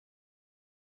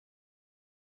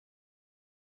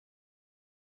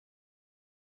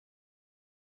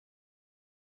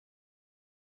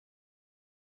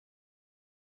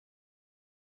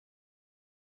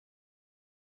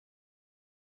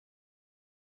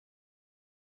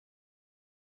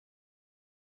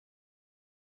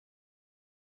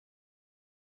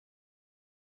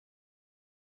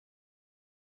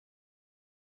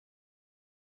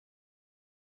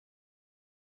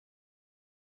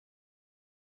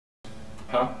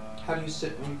Huh? How do you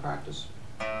sit when you practice?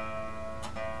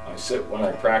 When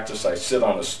I practice, I sit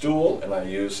on a stool and I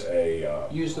use a...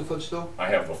 use the footstool? I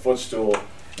have a footstool,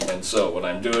 and so what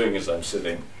I'm doing is I'm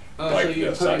sitting like so you're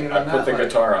this. putting it I on put the that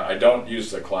guitar on. I don't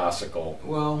use the classical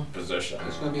position.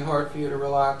 It's going to be hard for you to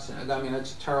relax. I mean,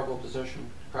 it's a terrible position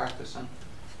to practice in.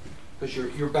 Because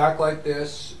you're back like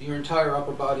this, your entire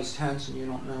upper body's tense and you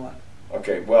don't know it.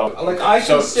 Okay, well, like I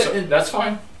can sit that's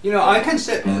fine. You know, I can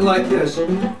sit like this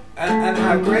and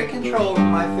have great control over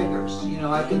my fingers. You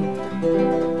know, I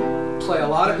can play a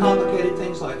lot of complicated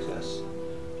things like this.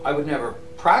 I would never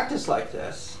practice like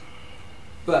this,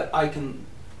 but I can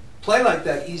play like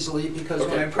that easily because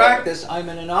when I practice, I'm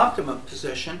in an optimum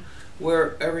position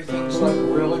where everything's like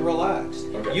really relaxed.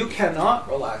 Okay. You cannot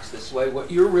relax this way. What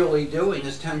you're really doing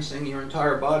is tensing your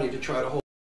entire body to try to hold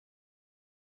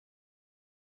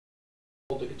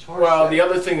the guitar. Well, the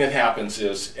other thing that happens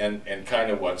is, and kind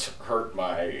of what's hurt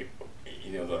my,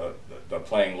 the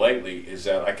playing lately, is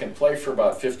that I can play for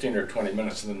about 15 or 20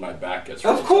 minutes and then my back gets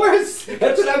really Of course!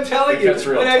 That's what I'm telling you.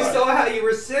 When I saw how you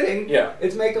were sitting,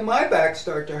 it's making my back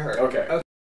start to hurt. Okay.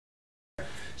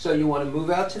 So you want to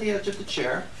move out to the edge of the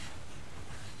chair,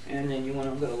 and then you want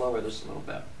to, I'm going to lower this a little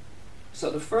bit. So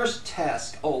the first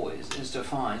task always is to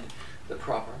find the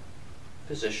proper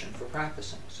position for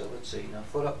practicing. So let's see, now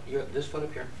foot up, this foot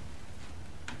up here.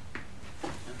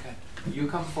 Okay, you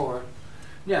come forward.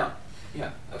 Now,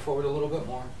 forward a little bit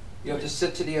more. You have to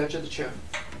sit to the edge of the chair.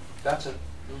 That's it.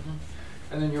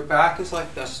 And then your back is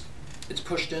like this. It's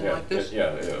pushed in like this. It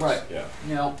is. Right. Yeah.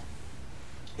 Now,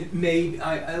 it may,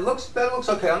 that looks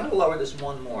okay. I'm going to lower this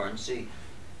one more and see.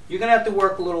 You're going to have to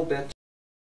work a little bit.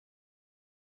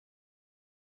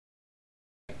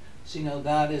 See, now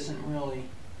that isn't really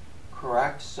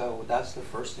correct, so that's the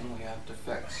first thing we have to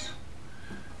fix.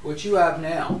 What you have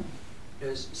now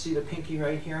is, see the pinky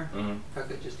right here? In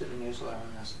fact, I just did a newsletter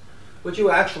on this. What you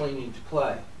actually need to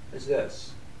play is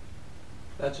this.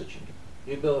 That's what you need.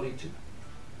 The ability to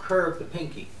curve the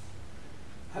pinky.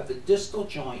 Have the distal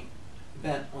joint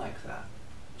bent like that,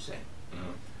 you see?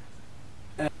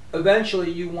 And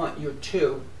eventually you want your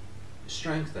two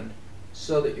strengthened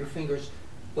so that your fingers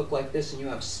look like this and you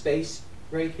have space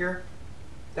right here.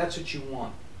 That's what you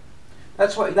want.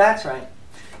 That's right.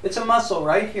 It's a muscle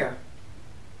right here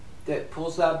that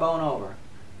pulls that bone over,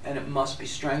 and it must be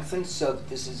strengthened so that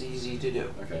this is easy to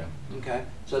do. Okay. Okay?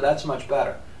 So that's much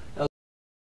better. Now,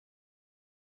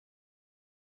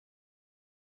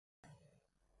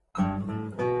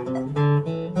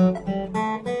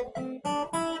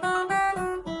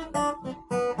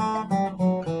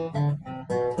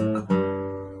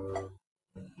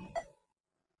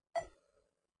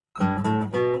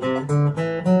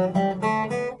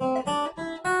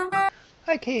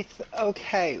 hi Keith.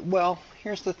 Okay, well,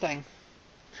 here's the thing.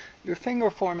 Your finger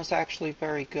form is actually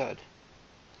very good.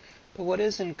 But what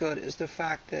isn't good is the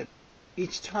fact that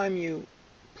each time you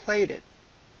played it,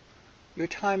 your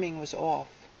timing was off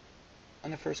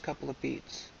on the first couple of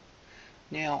beats.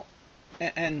 Now,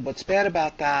 and what's bad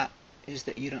about that is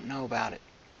that you don't know about it.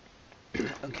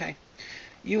 Okay?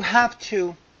 You have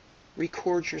to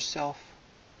record yourself.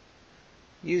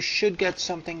 You should get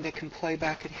something that can play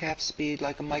back at half speed,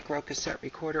 like a micro cassette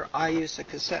recorder. I use a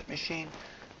cassette machine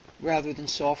rather than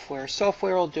software.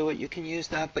 Software will do it, you can use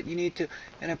that, but you need to,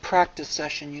 in a practice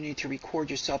session, you need to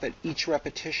record yourself at each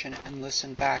repetition and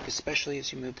listen back, especially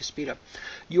as you move the speed up.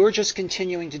 You're just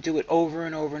continuing to do it over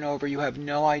and over and over. You have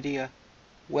no idea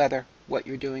whether what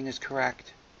you're doing is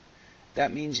correct.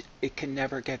 That means it can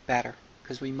never get better,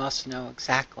 because we must know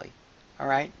exactly.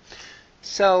 Alright?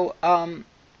 So,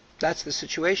 that's the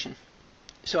situation.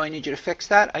 So I need you to fix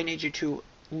that. I need you to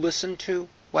listen to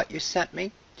what you sent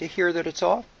me to hear that it's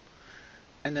off,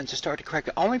 and then to start to correct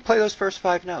it. Only play those first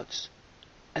 5 notes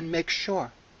and make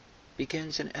sure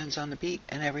begins and ends on the beat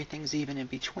and everything's even in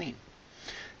between,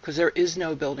 because there is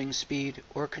no building speed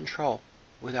or control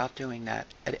without doing that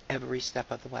at every step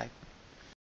of the way.